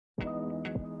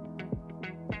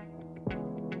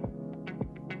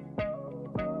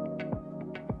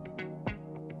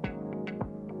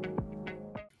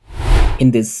In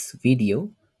this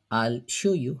video, I'll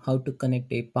show you how to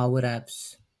connect a Power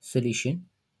Apps solution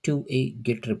to a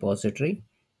Git repository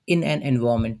in an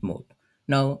environment mode.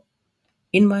 Now,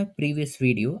 in my previous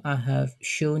video, I have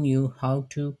shown you how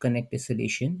to connect a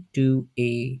solution to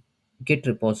a Git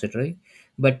repository,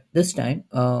 but this time,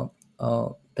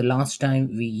 the last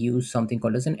time we used something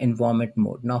called as an environment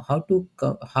mode. Now, how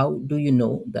do you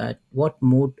know that what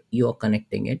mode you are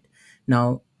connecting it?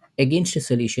 Now, against a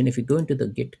solution, if you go into the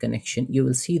Git connection, you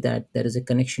will see that there is a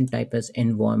connection type as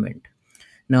environment.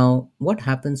 Now, what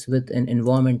happens with an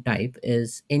environment type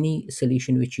is any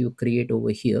solution which you create over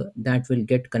here that will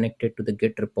get connected to the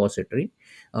Git repository.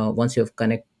 Once you have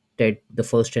connected the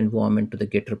first environment to the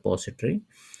Git repository,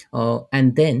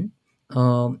 and then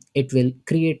it will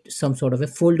create some sort of a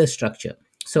folder structure.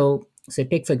 So, say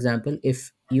take for example,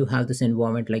 if you have this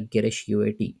environment like Girish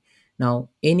UAT, now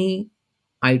any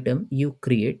item you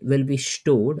create will be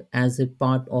stored as a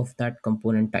part of that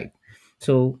component type.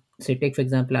 So say take for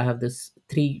example, I have this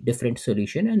three different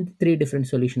solution, and three different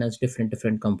solution has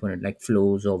different component like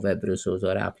flows or web resource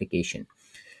or application.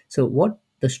 So what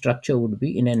the structure would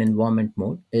be in an environment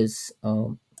mode is,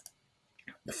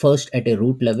 first at a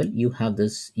root level you have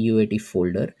this UAT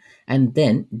folder, and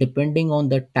then depending on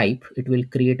the type it will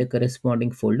create a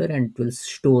corresponding folder and it will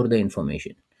store the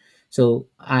information. So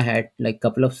I had like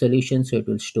couple of solutions, so it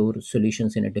will store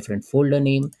solutions in a different folder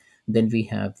name. Then we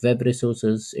have web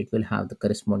resources, it will have the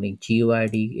corresponding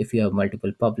GUID. If you have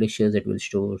multiple publishers, it will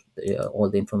store all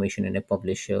the information in a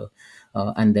publisher,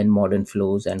 and then modern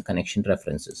flows and connection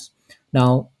references.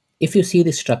 Now if you see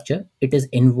the structure, it is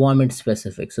environment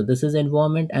specific. So this is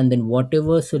environment, and then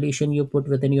whatever solution you put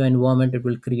within your environment, it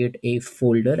will create a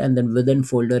folder, and then within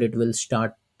folder it will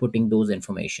start putting those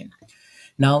information.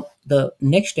 Now, the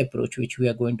next approach which we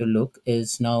are going to look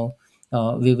is now,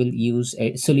 we will use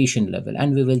a solution level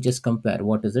and we will just compare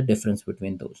what is the difference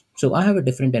between those. So I have a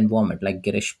different environment like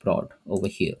Girish Prod over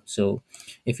here. So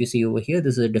if you see over here,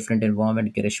 this is a different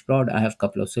environment, Girish Prod. I have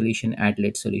couple of solution,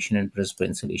 Adelaide solution and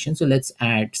Brisbane solution. So let's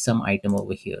add some item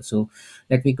over here. So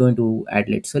let me go into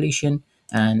Adelaide solution,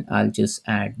 and I'll just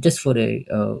add, just for a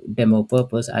demo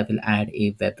purpose, I will add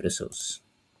a web resource.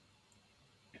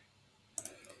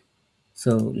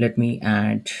 So let me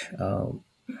add a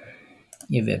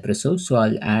web resource. So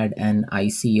I'll add an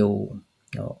ICO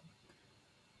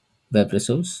web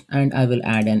resource, and I will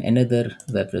add another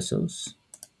web resource.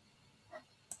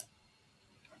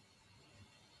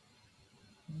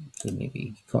 So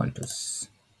maybe Qantas.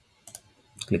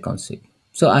 Click on save.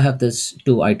 So I have this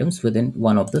two items within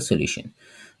one of the solution.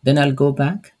 Then I'll go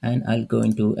back and I'll go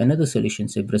into another solution,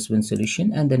 say Brisbane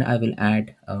solution, and then I will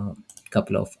add a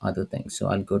couple of other things. So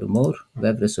I'll go to more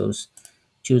web resource,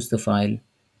 choose the file,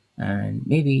 and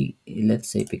maybe let's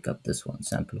say pick up this one,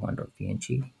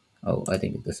 sample1.png. Oh, I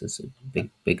think this is a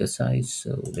bigger size,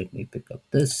 so let me pick up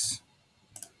this,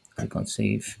 click on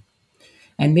save,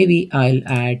 and maybe I'll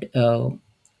add a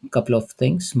couple of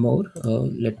things more.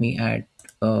 Let me add,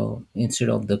 instead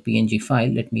of the png file,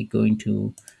 let me go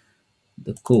into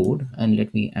the code and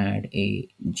let me add a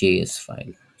JS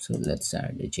file. So let's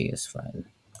add a JS file,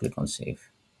 click on save.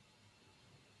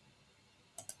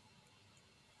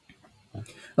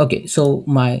 Okay, so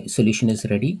my solution is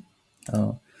ready.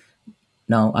 uh,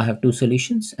 Now I have two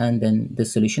solutions, and then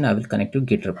this solution I will connect to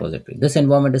Git repository. This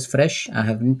environment is fresh. I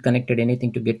haven't connected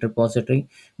anything to Git repository.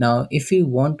 Now, if you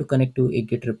want to connect to a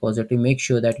Git repository, make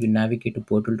sure that you navigate to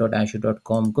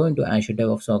portal.azure.com, go into Azure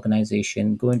DevOps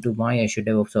organization, go into my Azure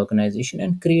DevOps organization,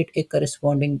 and create a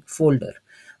corresponding folder,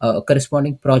 a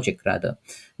corresponding project rather.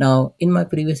 Now, in my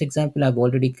previous example, I've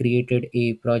already created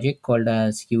a project called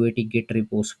as UAT Git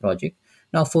Repos project.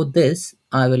 Now for this,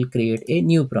 I will create a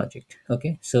new project.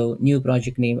 Okay, so new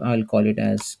project name, I'll call it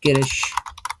as Girish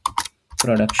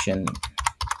Production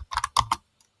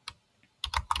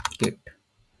Kit.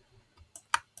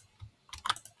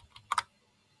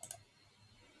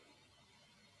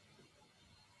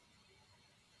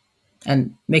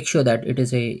 And make sure that it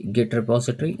is a Git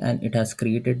repository and it has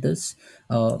created this.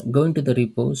 Go into the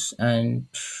repos, and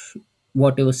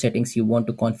whatever settings you want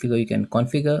to configure, you can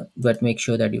configure, but make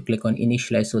sure that you click on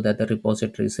initialize so that the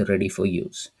repository is ready for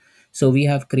use. So we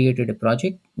have created a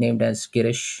project named as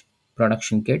Girish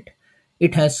Production Kit.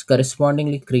 It has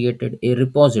correspondingly created a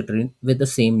repository with the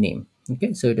same name.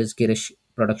 Okay, so it is Girish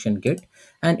Production Kit,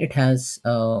 and it has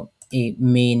a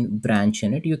main branch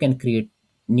in it. You can create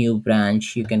new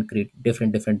branch, you can create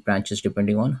different branches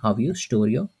depending on how you store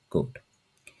your code.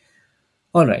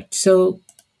 All right, so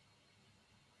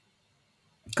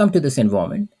come to this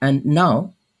environment, and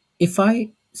now if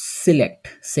I select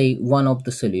say one of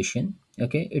the solution,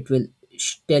 okay, it will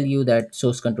tell you that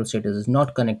source control status is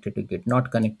not connected to Git,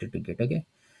 not connected to Git. Okay.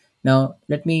 Now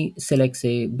let me select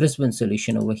say Brisbane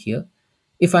solution over here.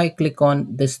 If I click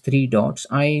on this three dots,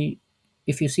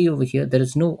 if you see over here, there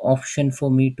is no option for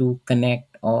me to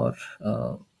connect or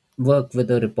work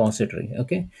with a repository.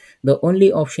 Okay. The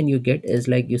only option you get is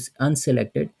like you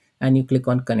unselected and you click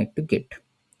on connect to Git.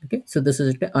 Okay. So this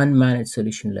is at the unmanaged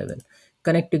solution level.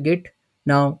 Connect to Git.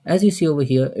 Now, as you see over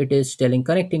here, it is telling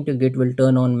connecting to Git will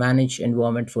turn on manage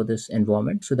environment for this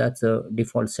environment. So that's a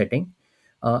default setting.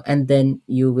 And then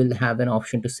you will have an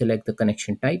option to select the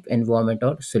connection type, environment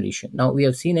or solution. Now we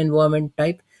have seen environment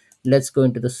type. Let's go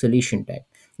into the solution type.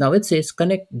 Now it says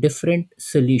connect different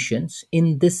solutions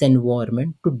in this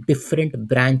environment to different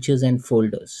branches and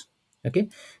folders. Okay.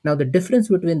 Now the difference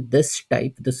between this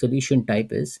type, the solution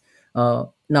type, is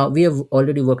now we have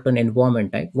already worked on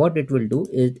environment type. What it will do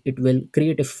is it will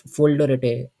create a folder at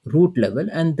a root level,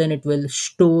 and then it will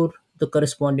store the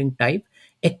corresponding type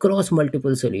across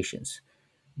multiple solutions.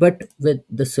 But with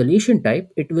the solution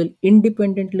type, it will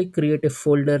independently create a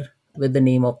folder with the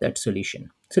name of that solution.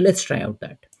 So let's try out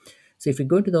that. So if you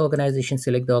go to the organization,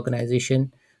 select the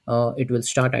organization, it will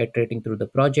start iterating through the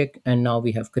project. And now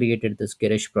we have created this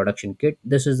Girish production kit.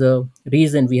 This is the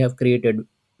reason we have created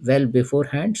well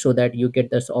beforehand, so that you get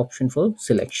this option for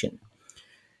selection.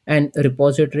 And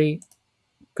repository,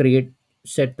 create,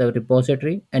 set the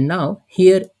repository. And now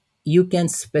here you can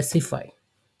specify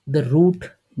the root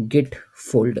git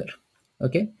folder.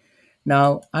 Okay.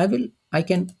 Now I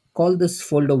can call this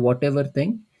folder whatever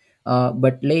thing,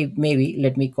 but maybe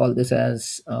let me call this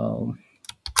as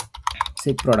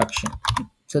say production.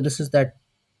 So this is that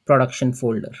production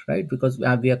folder, right? Because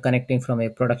we are connecting from a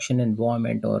production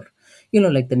environment, or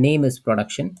like the name is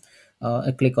production.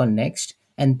 I click on next,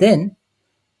 and then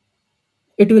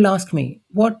it will ask me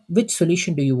which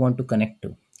solution do you want to connect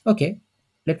to. Okay,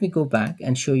 let me go back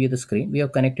and show you the screen. We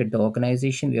have connected the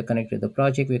organization, we have connected the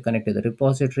project, we have connected the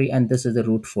repository, and this is the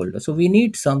root folder. So we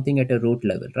need something at a root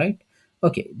level, right?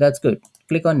 Okay, that's good.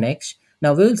 Click on next.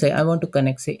 Now we will say I want to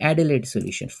connect say Adelaide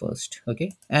solution first.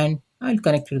 Okay, and I'll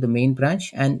connect to the main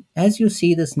branch. And as you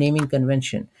see this naming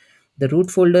convention, the root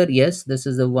folder, yes, this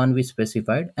is the one we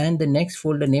specified, and the next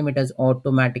folder name it has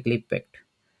automatically picked.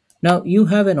 Now you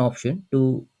have an option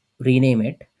to rename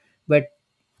it, but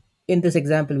in this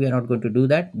example, we are not going to do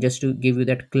that, just to give you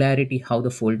that clarity how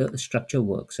the folder structure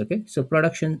works. Okay, so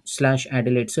production slash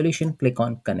Adelaide solution, click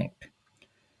on connect.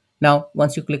 Now,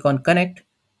 once you click on connect,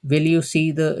 will you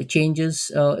see the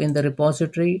changes in the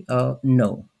repository?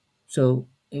 No. So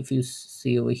if you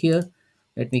see over here,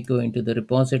 let me go into the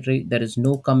repository. There is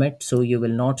no commit, so you will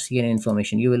not see any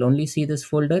information. You will only see this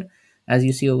folder. As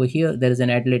you see over here, there is an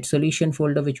Adelaide solution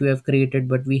folder which we have created,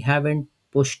 but we haven't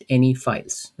pushed any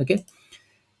files. Okay.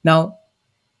 Now,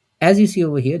 as you see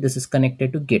over here, this is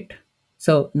connected to Git.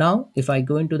 So now if I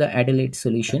go into the Adelaide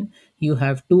solution, you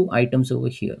have two items over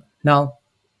here. Now,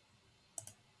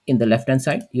 in the left hand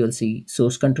side, you will see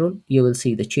source control. You will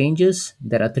see the changes.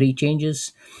 There are three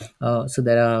changes. So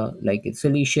there are like a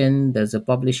solution, there's a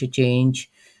publisher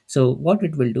change. So what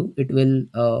it will do, it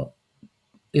will,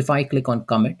 if I click on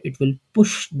commit, it will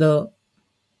push the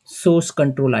source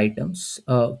control items,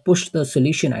 push the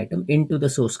solution item into the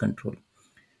source control.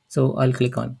 So I'll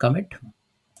click on commit,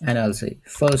 and I'll say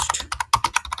first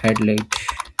headlight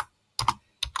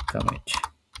commit.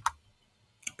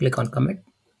 Click on commit.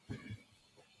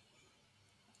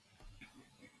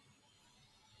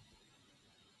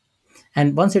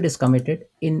 And once it is committed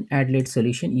in Adelaide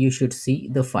solution, you should see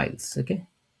the files. Okay.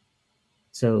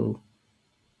 So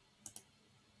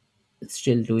it's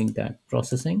still doing that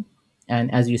processing. And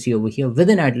as you see over here,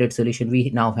 within Adelaide solution, we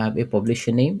now have a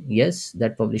publisher name. Yes,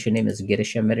 that publisher name is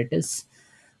Girish Emeritus.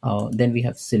 Then we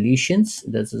have solutions.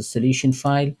 There's a solution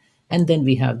file. And then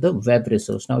we have the web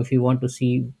resource. Now, if you want to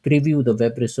see, preview the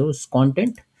web resource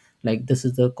content, like this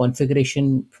is the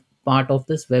configuration part of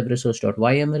this web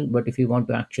resource.yml. But if you want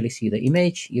to actually see the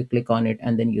image, you click on it,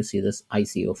 and then you see this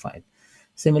ICO file.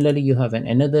 Similarly, you have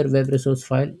another web resource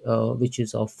file, which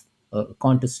is of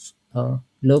contest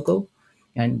logo,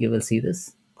 and you will see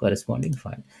this corresponding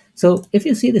file. So if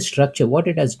you see the structure, what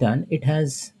it has done, it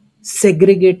has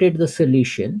segregated the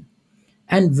solution,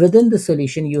 and within the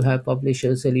solution you have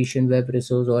publisher, solution, web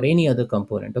resource, or any other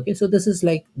component. Okay, so this is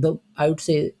like the, I would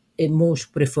say, a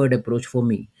most preferred approach for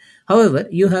me. However,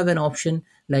 you have an option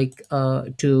like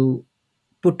to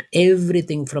put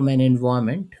everything from an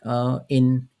environment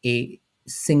in a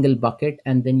single bucket,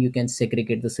 and then you can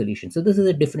segregate the solution. So this is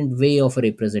a different way of a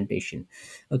representation.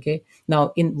 Okay,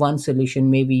 now in one solution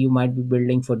maybe you might be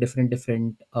building for different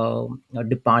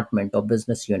department or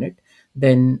business unit,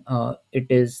 then it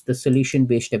is the solution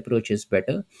based approach is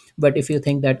better. But if you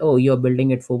think that, oh, you're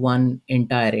building it for one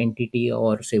entire entity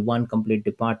or say one complete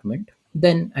department,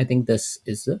 then I think this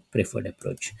is the preferred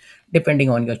approach, depending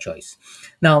on your choice.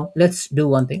 Now let's do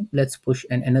one thing. Let's push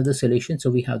another solution. So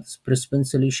we have this Brisbane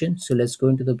solution. So let's go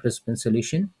into the Brisbane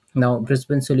solution. Now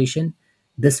Brisbane solution,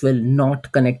 this will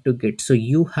not connect to Git. So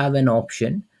you have an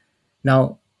option.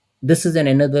 Now this is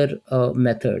another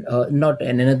method, not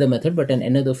another method, but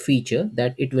another feature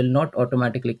that it will not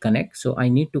automatically connect. So I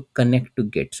need to connect to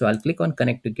Git. So I'll click on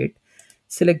connect to Git,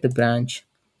 select the branch,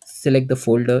 select the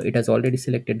folder. It has already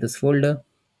selected this folder.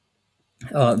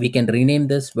 We can rename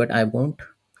this, but I won't.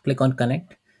 Click on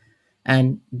connect,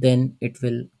 and then it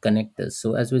will connect this.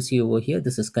 So as we see over here,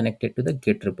 this is connected to the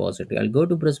Git repository. I'll go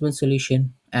to Brisbane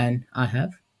solution, and I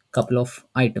have couple of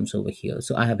items over here.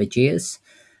 So I have a JS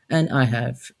and I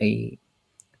have a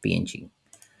PNG.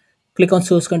 Click on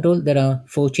source control. There are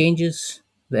 4 changes: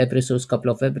 web resource, couple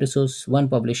of web resource, one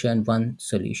publisher, and one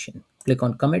solution. Click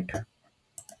on commit,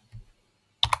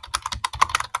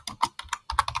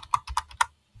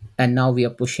 and now we are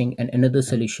pushing another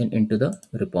solution into the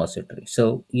repository.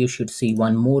 So you should see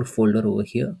one more folder over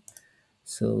here.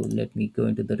 So let me go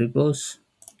into the repos,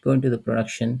 go into the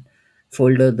production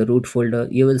folder, the root folder.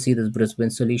 You will see this Brisbane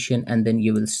solution, and then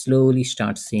you will slowly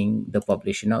start seeing the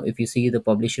publisher. Now if you see, the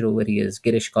publisher over here is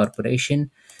Girish Corporation.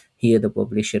 Here the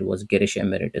publisher was Girish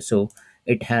Emeritus. So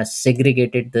it has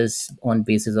segregated this on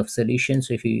basis of solution.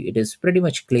 So if you, it is pretty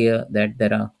much clear that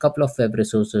there are a couple of web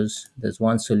resources. There's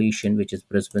one solution which is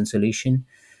Brisbane solution.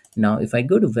 Now if I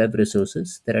go to web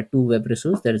resources, there are 2 web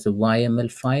resources. There is a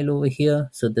YML file over here.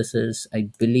 So this is, I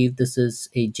believe this is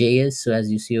a JS. So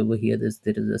as you see over here,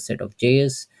 there is a set of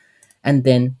JS, and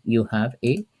then you have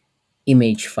a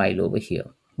image file over here.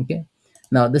 Okay,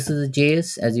 now this is a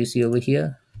JS. As you see over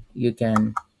here, you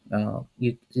can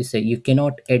you say you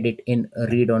cannot edit in a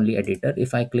read-only editor.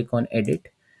 If I click on edit,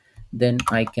 then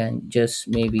I can just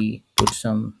maybe put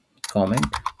some comment.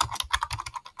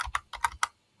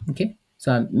 Okay,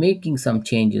 so I'm making some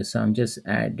changes. So I'm just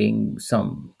adding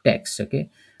some text. Okay,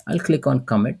 I'll click on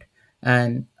commit,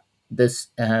 and this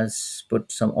has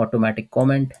put some automatic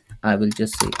comment. I will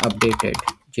just say updated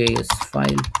JS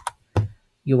file.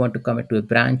 You want to commit to a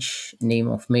branch, name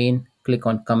of main, click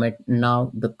on commit.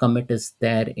 Now the commit is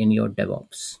there in your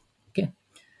DevOps. Okay,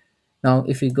 now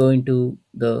if you go into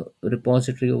the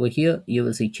repository over here, you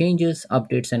will see changes,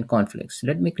 updates, and conflicts.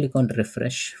 Let me click on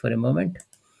refresh for a moment.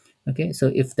 Okay,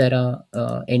 so if there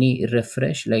are any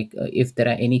refresh, like if there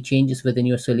are any changes within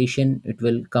your solution, it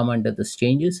will come under this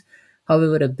changes.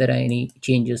 However, if there are any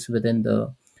changes within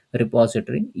the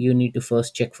repository, you need to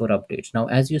first check for updates. Now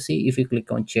as you see, if you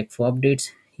click on check for updates,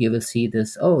 you will see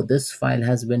this, oh, this file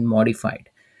has been modified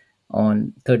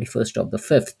on 31st of the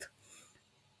 5th,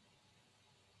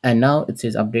 and now it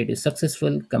says update is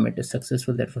successful, commit is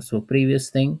successful. That was for previous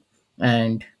thing,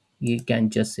 and you can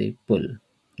just say pull.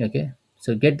 Okay,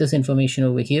 so get this information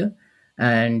over here,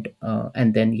 and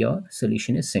then your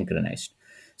solution is synchronized.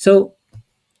 So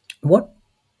what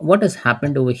what has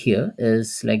happened over here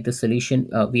is, like, the solution,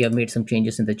 we have made some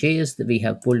changes in the JS, we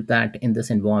have pulled that in this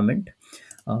environment,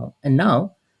 and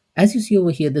now as you see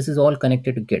over here, this is all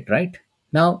connected to Git, right?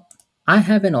 Now I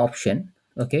have an option.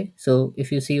 Okay, so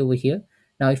if you see over here,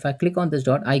 now if I click on this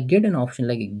dot, I get an option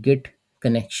like a Git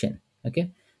connection.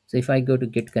 Okay, so if I go to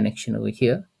Git connection over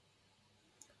here,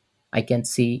 I can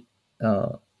see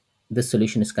this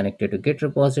solution is connected to Git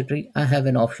repository. I have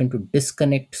an option to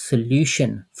disconnect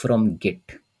solution from Git.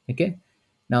 Okay,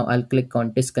 now I'll click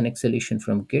on disconnect solution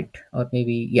from Git, or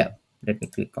maybe, yeah, let me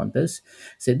click on this.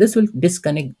 So this will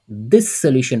disconnect this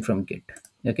solution from Git.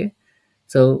 Okay,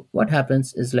 so what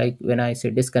happens is, like, when I say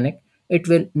disconnect, it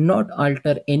will not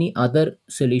alter any other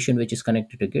solution which is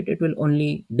connected to Git. It will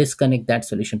only disconnect that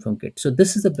solution from Git. So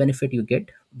this is the benefit you get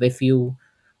if you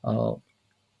uh,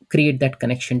 create that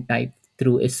connection type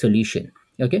through a solution.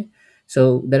 Okay,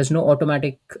 so there is no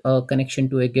automatic connection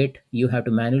to a Git. You have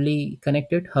to manually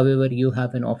connect it. However, you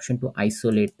have an option to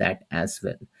isolate that as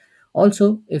well.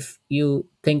 Also, if you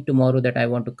think tomorrow that I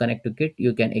want to connect to Git,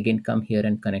 you can again come here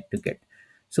and connect to Git.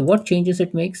 So what changes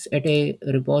it makes at a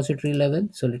repository level?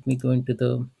 So let me go into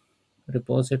the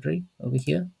repository over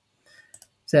here.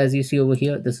 So as you see over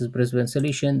here, this is Brisbane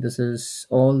solution. This is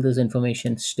all this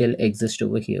information still exists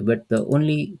over here. But the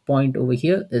only point over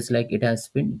here is, like, it has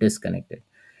been disconnected.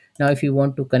 Now, if you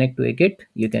want to connect to a Git,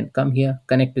 you can come here,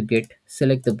 connect to Git,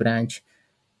 select the branch,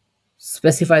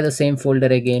 specify the same folder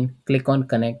again, click on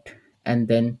connect, and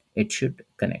then it should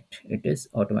connect. It is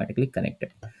automatically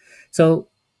connected. So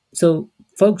so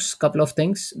folks, couple of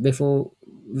things before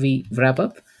we wrap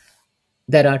up.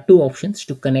 There are two options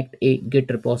to connect a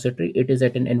Git repository. It is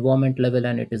at an environment level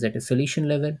and it is at a solution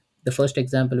level. The first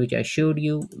example which I showed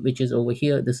you, which is over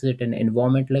here, this is at an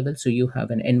environment level. So you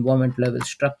have an environment level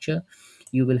structure.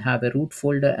 You will have a root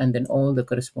folder, and then all the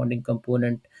corresponding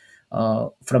component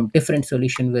from different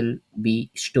solution will be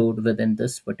stored within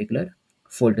this particular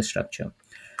folder structure.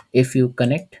 If you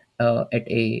connect at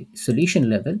a solution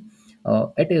level,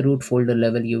 at a root folder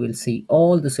level, you will see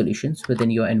all the solutions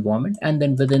within your environment, and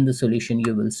then within the solution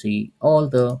you will see all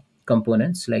the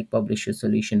components like publisher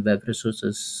solution, web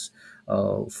resources,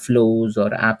 flows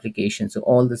or applications. So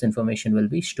all this information will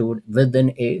be stored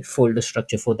within a folder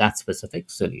structure for that specific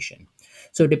solution.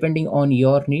 So depending on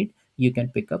your need, you can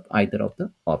pick up either of the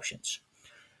options.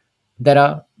 There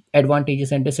are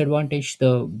advantages and disadvantages.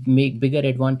 The bigger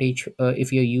advantage,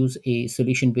 if you use a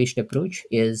solution based approach,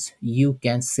 is you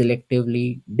can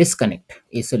selectively disconnect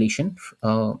a solution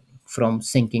from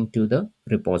syncing to the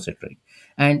repository.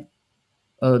 And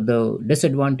the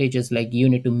disadvantage is like you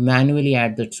need to manually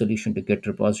add that solution to Git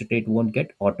repository. It won't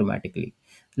get automatically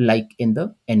like in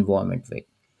the environment way.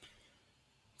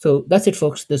 So that's it,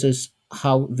 folks. This is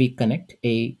how we connect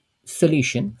a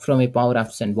solution from a Power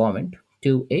Apps environment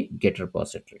to a Git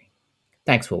repository.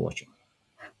 Thanks for watching.